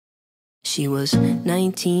She was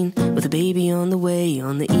 19 with a baby on the way.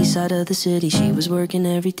 On the east side of the city, she was working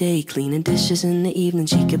every day, cleaning dishes in the evening,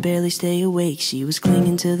 she could barely stay awake. She was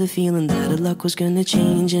clinging to the feeling that her luck was gonna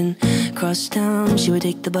change. And across town, she would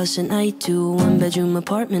take the bus at night to a one-bedroom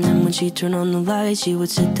apartment. And when she'd turn on the lights, she would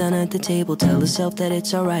sit down at the table, tell herself that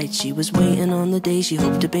it's alright. She was waiting on the day she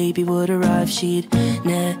hoped a baby would arrive. She'd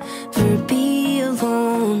never be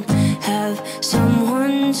alone, have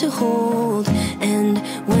someone to hold. And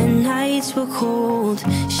when nights were cold,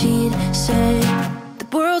 she'd say, the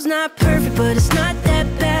world's not perfect, but it's not that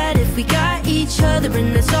bad if we got each other,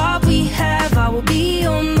 and that's all we have. I will be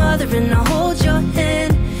your mother and I'll hold your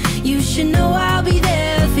hand. You should know I'll be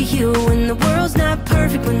there for you when the world's not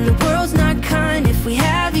perfect, when the world's not kind. If we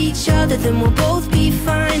have each other, then we'll both be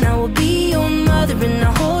fine. I will be your mother and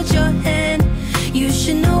I'll hold your hand. You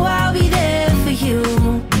should know I'll be there for you.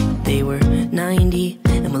 They were 90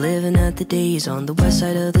 and were living at the days on the west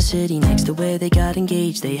side of the city, next to where they got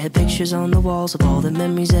engaged. They had pictures on the walls of all the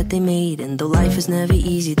memories that they made. And though life is never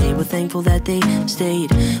easy, they were thankful that they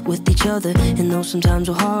stayed with each other. And though sometimes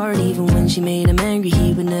were hard, even when she made him angry,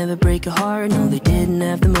 he would never break her heart. No, they didn't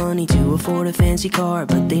have the money to afford a fancy car,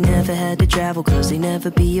 but they never had to travel, cause they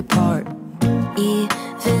never be apart.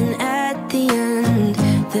 Even at the end,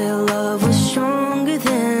 their love was stronger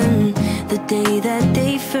than the day that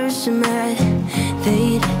they first met.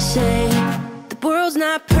 They'd say, the world's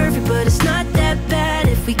not perfect, but it's not that bad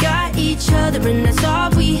if we got each other, and that's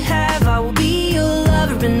all we have. I will be your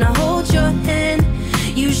lover and I'll hold your hand.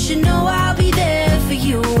 You should know I'll be there for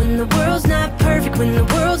you when the world's not perfect, when the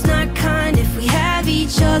world's not kind. If we have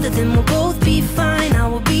each other, then we'll both be fine. I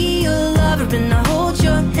will be your lover and I'll hold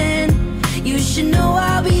your hand. You should know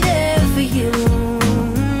I'll be there for you.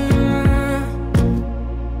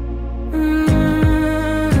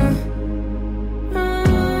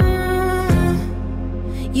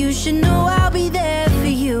 You should know I'll be there for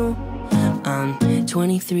you. I'm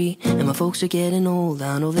 23 and my folks are getting old.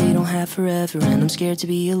 I know they don't have forever and I'm scared to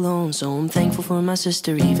be alone. So I'm thankful for my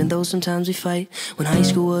sister, even though sometimes we fight. When high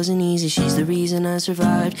school wasn't easy, she's the reason I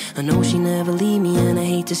survived. I know she never leave me and I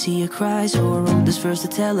hate to see her cry. So I wrote this verse to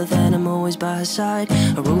tell her that I'm always by her side.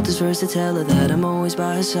 I wrote this verse to tell her that I'm always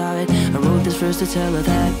by her side. I wrote this verse to tell her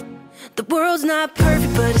that the world's not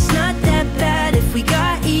perfect, but it's not that bad if we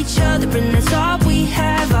got each other, and that's all we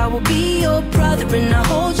have. I will be your brother and I'll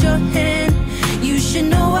hold your hand. You should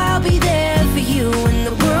know I'll be there for you when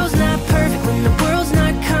the world's not perfect, when the world's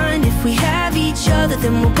not kind. If we have each other,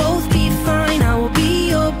 then we'll both be fine. I will be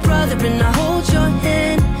your brother and I'll